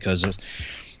anymore because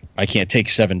I can't take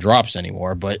 7 drops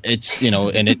anymore. But it's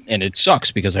and it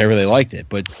sucks because I really liked it.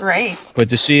 But right. But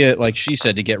to see it, like she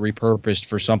said, to get repurposed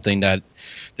for something that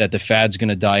the fad's going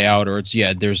to die out, or it's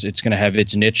going to have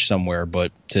its niche somewhere.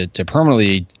 But to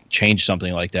permanently change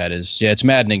something like that is it's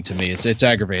maddening to me. It's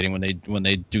aggravating when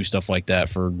they do stuff like that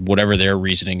for whatever their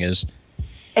reasoning is.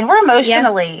 And we're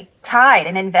emotionally tied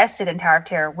and invested in Tower of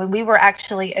Terror. When we were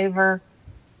actually over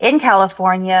in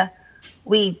California,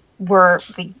 my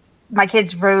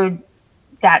kids rode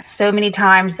that so many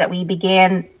times that we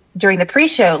began during the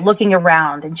pre-show looking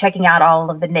around and checking out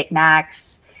all of the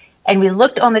knickknacks. And we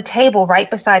looked on the table right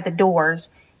beside the doors,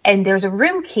 and there's a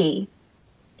room key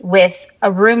with a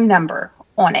room number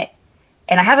on it.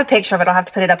 And I have a picture of it. I'll have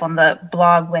to put it up on the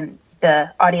blog when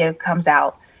the audio comes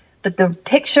out. But the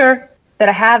picture that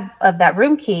I have of that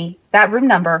room key, that room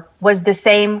number, was the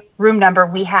same room number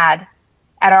we had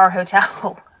at our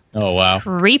hotel. Oh, wow.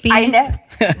 Creepy. I know.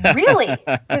 Really.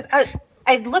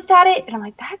 I looked at it, and I'm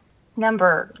like, that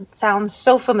number sounds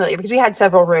so familiar, because we had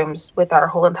several rooms with our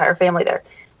whole entire family there.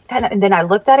 And then I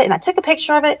looked at it, and I took a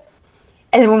picture of it.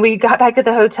 And when we got back to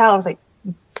the hotel, I was like,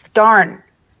 darn,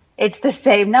 it's the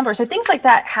same number. So things like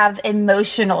that have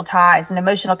emotional ties and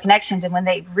emotional connections. And when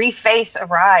they reface a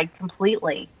ride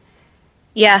completely,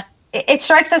 yeah, it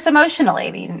strikes us emotionally.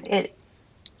 I mean,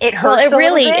 it hurts. Well, it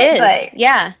really is. But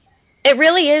yeah. It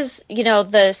really is,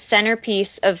 the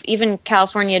centerpiece of even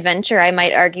California Adventure, I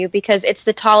might argue, because it's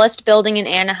the tallest building in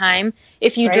Anaheim.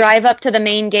 If you drive up to the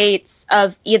main gates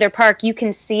of either park, you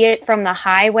can see it from the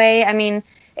highway. I mean,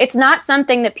 it's not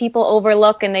something that people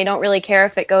overlook and they don't really care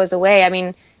if it goes away. I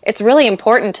mean, it's really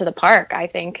important to the park, I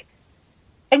think.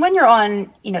 And when you're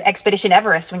on, Expedition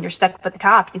Everest, when you're stuck up at the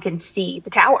top, you can see the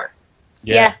tower.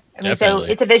 Yeah. I mean, so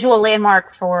it's a visual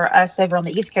landmark for us over on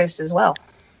the East Coast as well.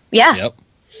 Yeah. Yep.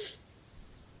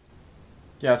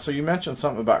 Yeah, so you mentioned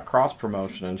something about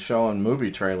cross-promotion and showing movie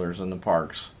trailers in the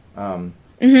parks. An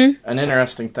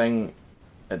interesting thing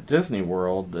at Disney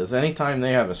World is anytime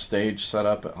they have a stage set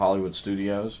up at Hollywood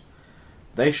Studios,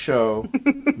 they show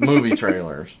movie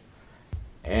trailers.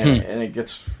 And it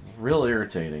gets real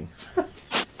irritating.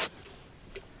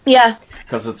 Yeah.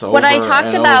 Because it's over what I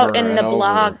talked about in the over.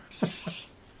 blog.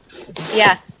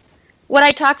 Yeah. What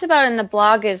I talked about in the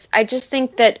blog is I just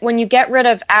think that when you get rid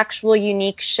of actual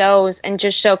unique shows and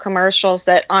just show commercials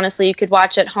that honestly you could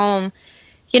watch at home,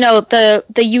 the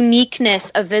uniqueness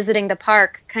of visiting the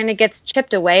park kind of gets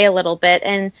chipped away a little bit.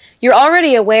 And you're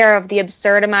already aware of the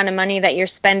absurd amount of money that you're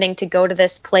spending to go to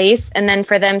this place. And then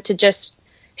for them to just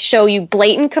show you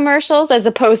blatant commercials as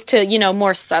opposed to,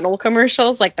 more subtle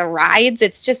commercials like the rides,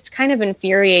 it's just kind of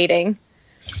infuriating.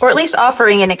 Or at least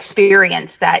offering an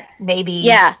experience that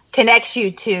maybe connects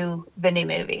you to the new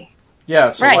movie.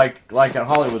 Yeah, so like at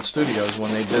Hollywood Studios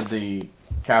when they did the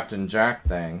Captain Jack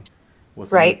thing with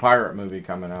the new pirate movie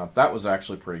coming out, that was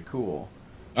actually pretty cool.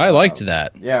 I liked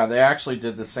that. Yeah, they actually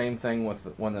did the same thing with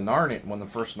when the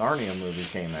first Narnia movie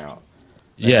came out.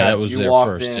 Yeah, that was you there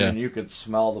walked first. in Yeah. and you could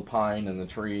smell the pine and the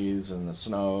trees and the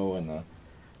snow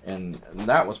and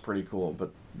that was pretty cool.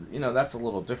 But that's a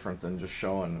little different than just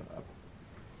showing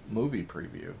a movie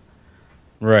preview.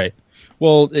 Right.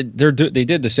 Well, they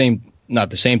did the same, not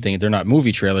the same thing. They're not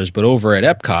movie trailers, but over at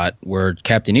Epcot, where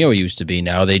Captain EO used to be,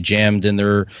 now they jammed in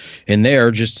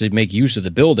there just to make use of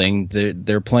the building.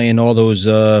 They're playing all those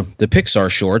the Pixar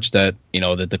shorts that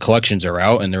that the collections are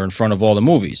out, and they're in front of all the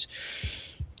movies.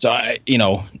 So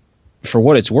for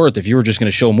what it's worth, if you were just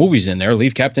going to show movies in there,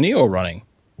 leave Captain EO running.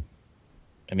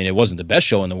 I mean, it wasn't the best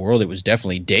show in the world. It was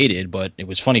definitely dated, but it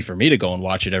was funny for me to go and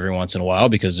watch it every once in a while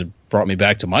because it brought me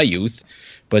back to my youth.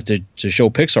 But to show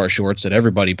Pixar shorts that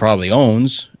everybody probably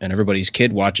owns and everybody's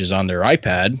kid watches on their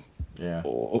iPad, yeah,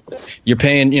 you're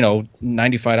paying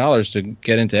 $95 to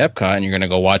get into Epcot, and you're going to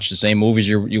go watch the same movies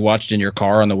you watched in your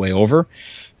car on the way over.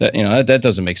 That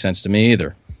doesn't make sense to me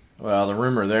either. Well, the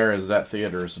rumor there is that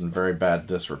theater is in very bad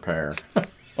disrepair.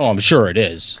 Oh, I'm sure it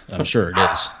is.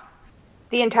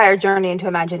 The entire journey into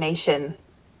imagination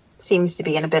seems to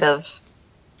be in a bit of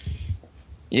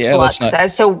flux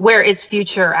as to where its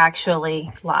future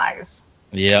actually lies.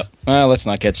 Yep. Well, let's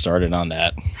not get started on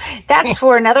that. That's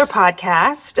for another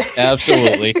podcast.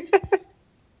 Absolutely.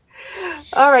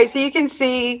 All right, so you can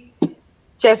see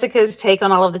Jessica's take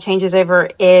on all of the changes over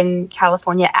in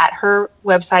California at her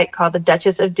website called the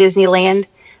Dutchess of Disneyland.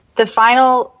 The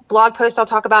final blog post I'll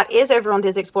talk about is over on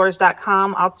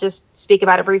DisExplorers.com. I'll just speak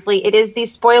about it briefly. It is the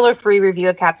spoiler-free review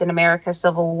of Captain America: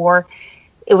 Civil War.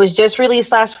 It was just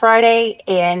released last Friday,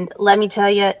 and let me tell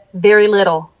you, very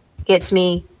little gets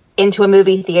me into a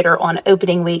movie theater on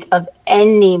opening week of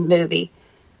any movie,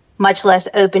 much less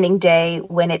opening day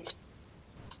when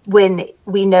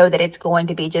we know that it's going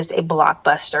to be just a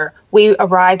blockbuster. We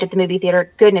arrived at the movie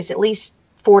theater, at least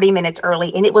 40 minutes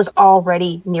early, and it was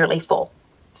already nearly full.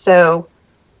 So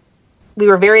we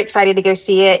were very excited to go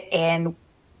see it, and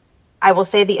I will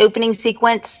say the opening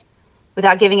sequence,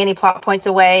 without giving any plot points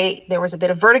away, there was a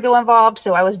bit of vertigo involved,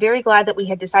 so I was very glad that we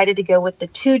had decided to go with the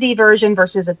 2D version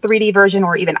versus a 3D version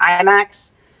or even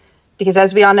IMAX, because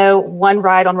as we all know, one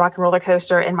ride on Rock and Roller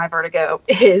Coaster and my vertigo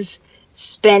is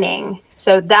spinning.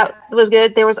 So that was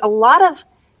good. There was a lot of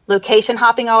location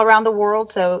hopping all around the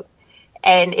world,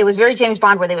 and it was very James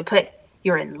Bond, where they would put,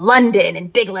 you're in London in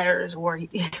big letters, or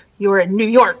you're in New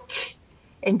York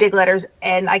in big letters.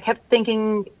 And I kept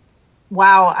thinking,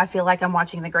 wow, I feel like I'm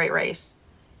watching The Great Race,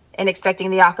 and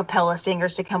expecting the a cappella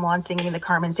singers to come on singing the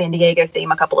Carmen Sandiego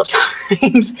theme a couple of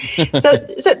times. so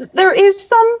there is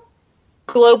some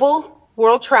global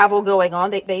world travel going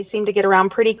on. They seem to get around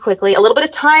pretty quickly. A little bit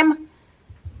of time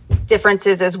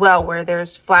differences as well, where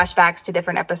there's flashbacks to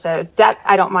different episodes. That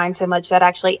I don't mind so much. That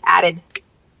actually added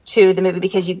to the movie,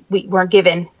 because we weren't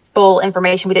given full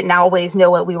information. We didn't always know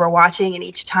what we were watching, and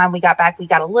each time we got back, we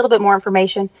got a little bit more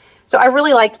information. So I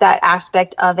really liked that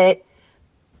aspect of it.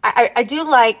 I do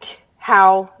like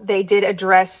how they did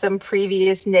address some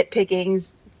previous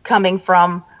nitpickings coming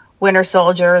from Winter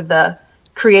Soldier. The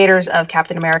creators of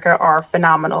Captain America are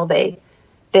phenomenal. They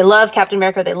love Captain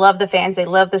America. They love the fans. They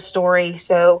love the story.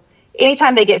 So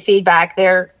anytime they get feedback,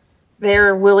 they're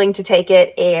willing to take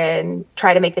it and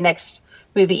try to make the next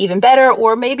movie even better,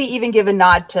 or maybe even give a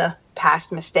nod to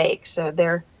past mistakes. So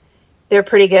they're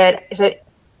pretty good. So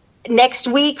next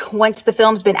week, once the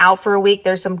film's been out for a week,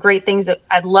 there's some great things that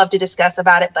I'd love to discuss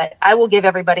about it, but I will give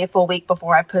everybody a full week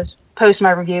before I post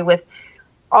my review with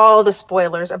all the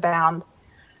spoilers abound.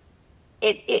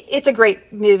 It's a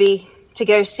great movie to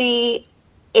go see.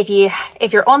 If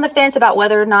you're on the fence about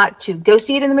whether or not to go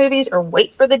see it in the movies or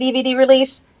wait for the DVD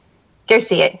release, go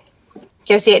see it.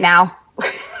 Go see it now.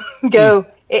 Go.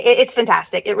 It's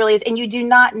fantastic. It really is. And you do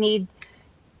not need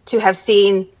to have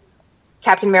seen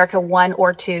Captain America 1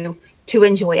 or 2 to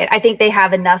enjoy it. I think they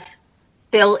have enough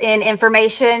fill-in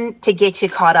information to get you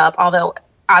caught up, although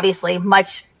obviously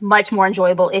much, much more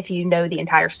enjoyable if you know the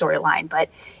entire storyline. But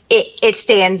it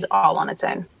stands all on its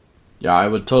own. Yeah, I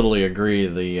would totally agree.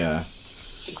 The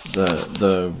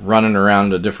running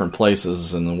around to different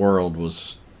places in the world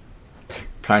was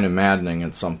kind of maddening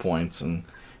at some points, and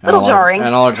little jarring.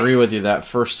 And I'll agree with you that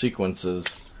first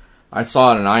sequences, I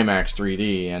saw it in IMAX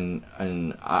 3D, and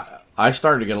I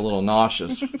started to get a little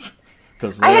nauseous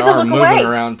because they are moving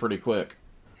around pretty quick.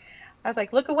 I was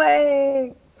like, look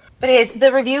away. But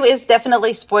the review is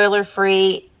definitely spoiler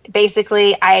free.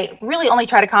 Basically, I really only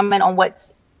try to comment on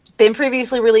what's been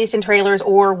previously released in trailers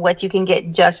or what you can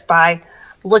get just by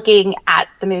looking at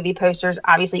the movie posters.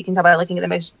 Obviously, you can tell by looking at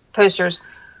the posters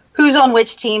who's on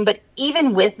which team, but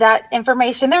even with that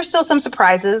information, there's still some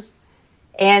surprises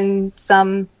and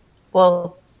some,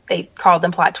 well, they call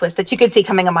them plot twists that you could see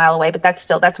coming a mile away, but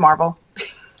that's Marvel.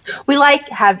 We like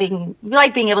being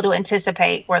able to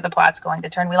anticipate where the plot's going to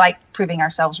turn. We like proving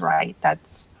ourselves right.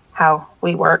 That's how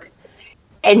we work.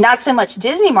 And not so much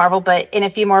Disney Marvel, but in a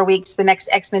few more weeks, the next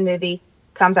X-Men movie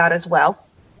comes out as well.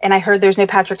 And I heard there's no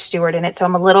Patrick Stewart in it, so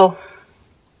I'm a little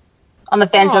on the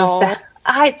fence of that.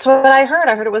 That's what I heard.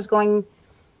 I heard it was going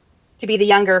to be the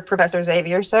younger Professor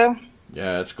Xavier, so.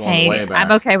 Yeah, it's going way back.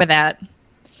 I'm okay with that.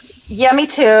 Yeah, me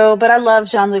too, but I love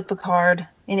Jean-Luc Picard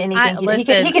in anything.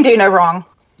 He can do no wrong.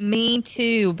 Me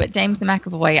too, but James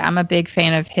McAvoy, I'm a big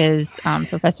fan of his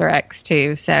Professor X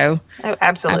too, so. Oh,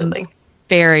 absolutely. I'm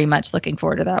very much looking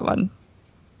forward to that one.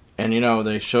 And,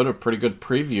 they showed a pretty good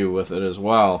preview with it as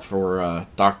well for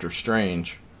Doctor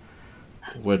Strange,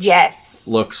 which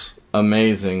looks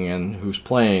amazing, and who's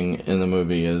playing in the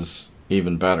movie is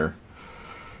even better.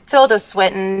 Tilda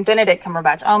Swinton, Benedict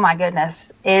Cumberbatch. Oh, my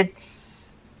goodness.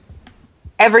 It's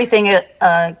everything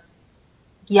a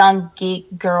young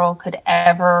geek girl could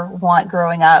ever want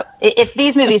growing up. If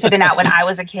these movies had been out when I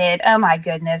was a kid, oh, my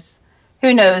goodness.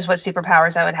 Who knows what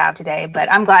superpowers I would have today,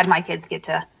 but I'm glad my kids get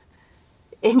to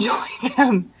enjoy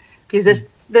them because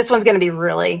this one's going to be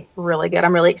really, really good.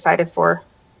 I'm really excited for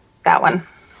that one.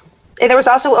 And there was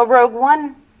also a Rogue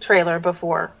One trailer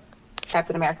before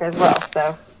Captain America as well.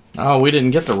 So. Oh, we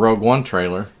didn't get the Rogue One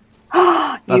trailer.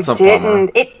 That's a bummer.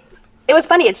 It was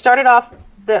funny. It started off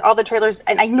all the trailers,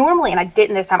 and I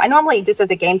didn't this time. I normally just as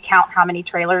a game count how many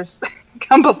trailers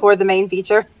come before the main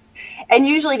feature. And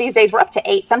usually these days we're up to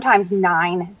 8, sometimes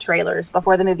 9 trailers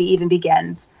before the movie even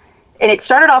begins. And it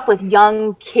started off with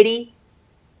young kitty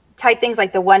type things,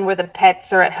 like the one where the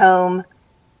pets are at home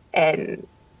and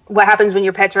what happens when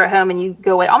your pets are at home and you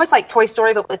go away. Almost like Toy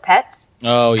Story, but with pets.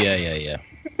 Oh, yeah.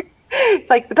 It's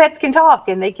like the pets can talk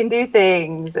and they can do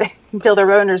things until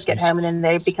their owners get home, and then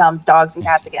they become dogs and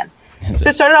cats again. So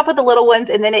it started off with the little ones,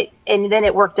 and then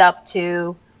it worked up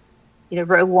to,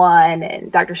 Rogue One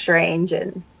and Doctor Strange,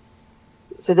 and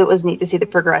so that was neat to see the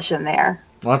progression there.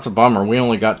 Well, that's a bummer. We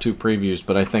only got 2 previews,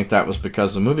 but I think that was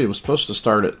because the movie was supposed to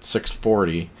start at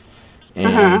 6:40,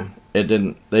 and they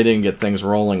didn't get things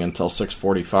rolling until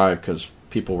 6:45 because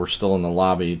people were still in the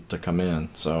lobby to come in.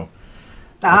 So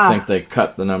I think they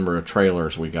cut the number of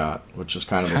trailers we got, which is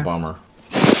kind of a bummer.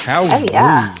 How rude.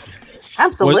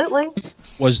 Absolutely.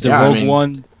 Was the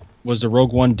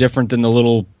Rogue One different than the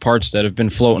little parts that have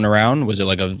been floating around? Was it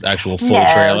like an actual full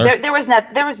trailer?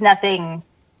 There was nothing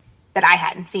that I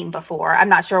hadn't seen before. I'm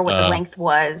not sure what the length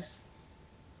was,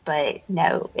 but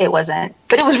no, it wasn't.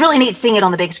 But it was really neat seeing it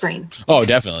on the big screen. Oh,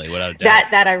 definitely, without a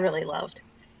doubt. That I really loved.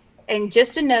 And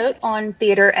just a note on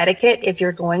theater etiquette: if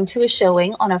you're going to a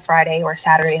showing on a Friday or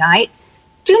Saturday night,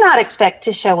 do not expect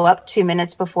to show up 2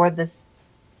 minutes before the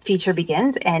feature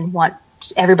begins and want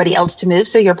everybody else to move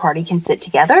so your party can sit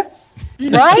together.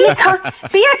 Right?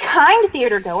 Be a kind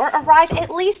theater goer. Arrive at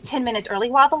least 10 minutes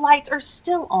early while the lights are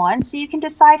still on so you can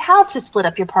decide how to split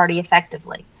up your party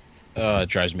effectively. It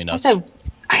drives me nuts. So,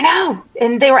 I know.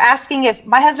 And they were asking if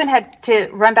my husband had to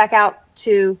run back out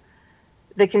to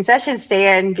the concession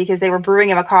stand because they were brewing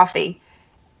him a coffee.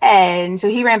 And so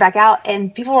he ran back out,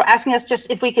 and people were asking us just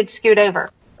if we could scoot over.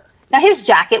 Now, his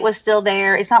jacket was still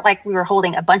there. It's not like we were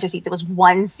holding a bunch of seats. It was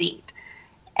one seat.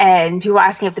 And people were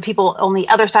asking if the people on the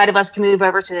other side of us could move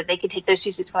over so that they could take those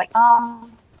 2 seats. We're like,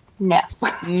 no.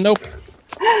 Nope.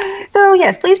 So,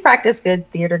 yes, please practice good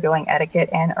theater-going etiquette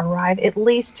and arrive at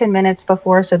least 10 minutes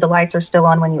before so the lights are still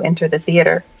on when you enter the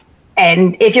theater.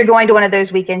 And if you're going to one of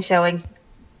those weekend showings,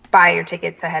 buy your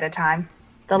tickets ahead of time.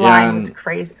 The line was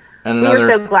crazy. We were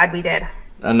so glad we did.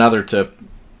 Another tip,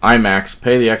 IMAX,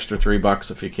 pay the extra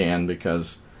 $3 if you can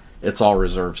because it's all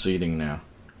reserved seating now.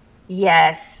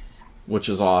 Yes. Which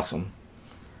is awesome.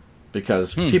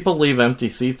 Because people leave empty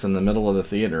seats in the middle of the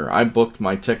theater. I booked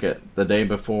my ticket the day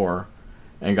before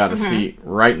and got a seat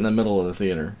right in the middle of the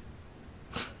theater.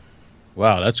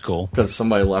 Wow, that's cool. Because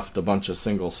somebody left a bunch of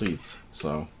single seats.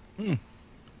 So.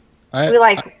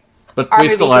 But we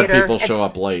still had people show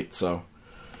up late, so.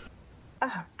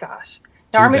 Oh, gosh.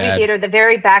 Our movie theater, the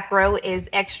very back row is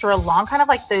extra long, kind of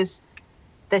like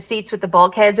the seats with the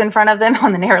bulkheads in front of them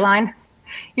on the narrow line.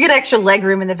 You get extra leg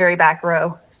room in the very back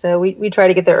row. So we try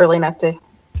to get there early enough to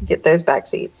get those back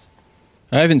seats.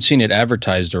 I haven't seen it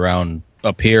advertised around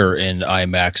up here in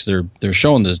IMAX. They're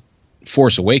showing the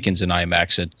Force Awakens in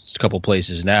IMAX at a couple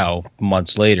places now,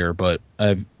 months later, but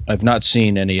I've not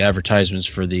seen any advertisements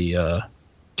for the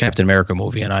Captain America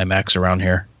movie in IMAX around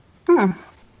here.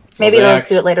 Maybe they'll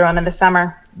do it later on in the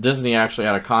summer. Disney actually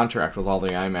had a contract with all the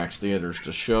IMAX theaters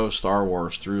to show Star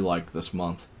Wars through like this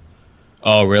month.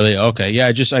 Oh, really? Okay. Yeah,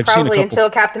 I've seen a couple. Probably until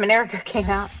Captain America came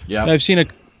out. Yeah. I've seen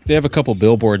they have a couple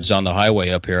billboards on the highway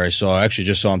up here. I actually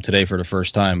just saw them today for the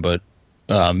first time, but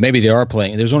maybe they are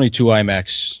playing. There's only 2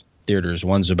 IMAX theaters.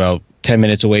 One's about 10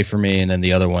 minutes away from me, and then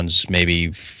the other one's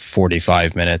maybe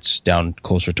 45 minutes down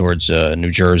closer towards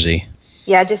New Jersey.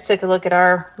 Yeah, I just took a look at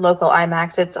our local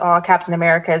IMAX. It's all Captain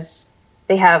America's.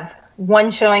 They have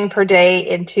 1 showing per day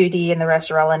in 2D, and the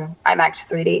rest are all in IMAX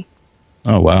 3D.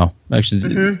 Oh, wow.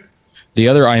 Actually, the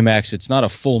other IMAX, it's not a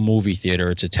full movie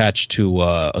theater. It's attached to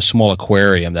a small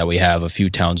aquarium that we have a few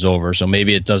towns over. So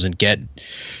maybe it doesn't get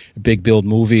big build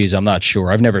movies. I'm not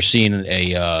sure. I've never seen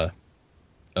a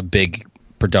big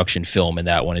production film in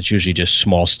that one. It's usually just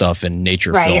small stuff and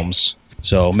nature films.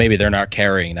 So maybe they're not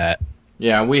carrying that.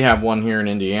 Yeah, we have one here in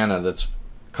Indiana that's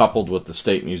coupled with the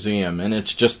State Museum, and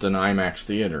it's just an IMAX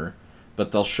theater.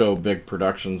 But they'll show big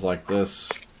productions like this,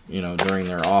 during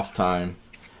their off time.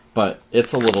 But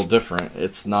it's a little different.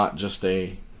 It's not just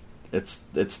it's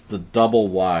the double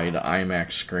wide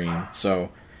IMAX screen. So,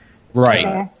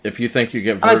 if you think you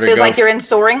get vertigo, almost feels like you're in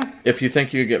Soaring. If you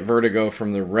think you get vertigo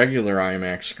from the regular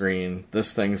IMAX screen,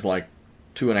 this thing's like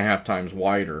 2.5 times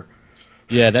wider.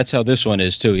 Yeah, that's how this one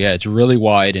is too. Yeah, it's really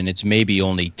wide, and it's maybe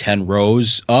only 10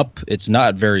 rows up. It's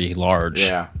not very large.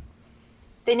 Yeah.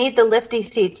 They need the lifty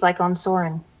seats like on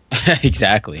Soarin'.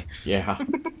 Exactly. Yeah.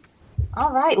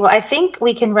 All right. Well, I think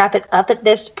we can wrap it up at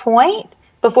this point.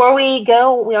 Before we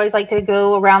go, we always like to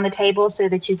go around the table so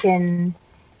that you can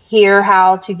hear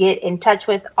how to get in touch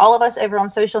with all of us over on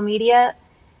social media.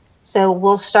 So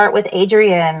we'll start with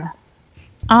Adrienne.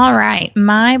 All right.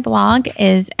 My blog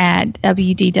is at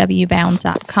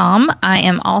WDWBound.com. I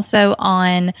am also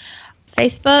on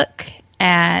Facebook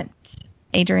at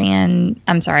Adri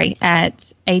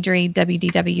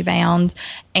WDWBound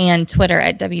and Twitter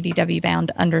at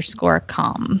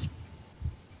WDWBound_com.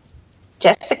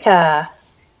 Jessica.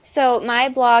 So my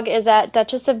blog is at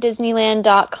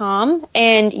DutchessofDisneyland.com,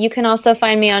 and you can also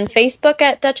find me on Facebook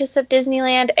at Dutchess of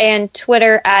Disneyland and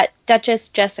Twitter at Duchess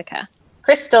Jessica.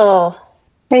 Crystal.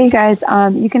 Hey, you guys.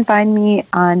 You can find me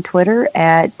on Twitter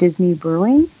at Disney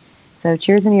Brewing. So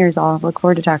cheers and ears. I'll look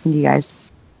forward to talking to you guys.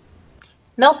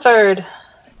 Milford.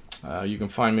 You can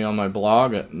find me on my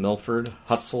blog at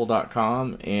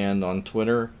milfordhutzel.com and on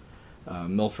Twitter,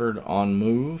 Milford on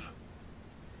Move.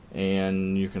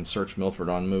 And you can search Milford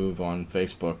on Move on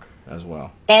Facebook as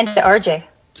well. And RJ.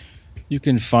 You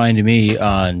can find me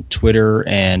on Twitter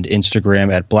and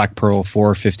Instagram at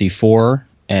BlackPearl454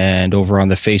 and over on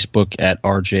the Facebook at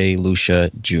RJ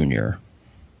Lucia Jr.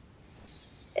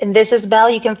 And this is Belle.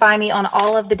 You can find me on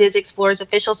all of the Diz Explorers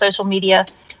official social media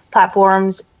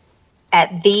platforms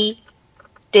at the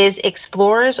Diz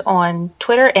Explorers on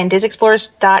Twitter and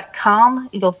DizExplorers.com.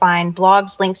 You'll find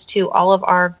blogs, links to all of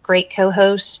our great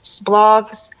co-hosts'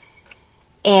 blogs,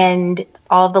 and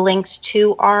all of the links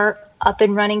to our up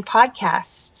and running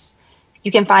podcasts.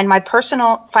 You can find me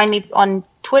on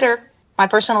Twitter. My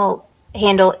personal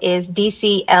handle is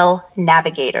DCL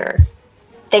Navigator.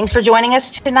 Thanks for joining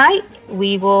us tonight.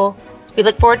 We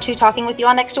look forward to talking with you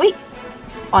all next week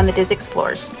on the Diz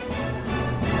Explorers.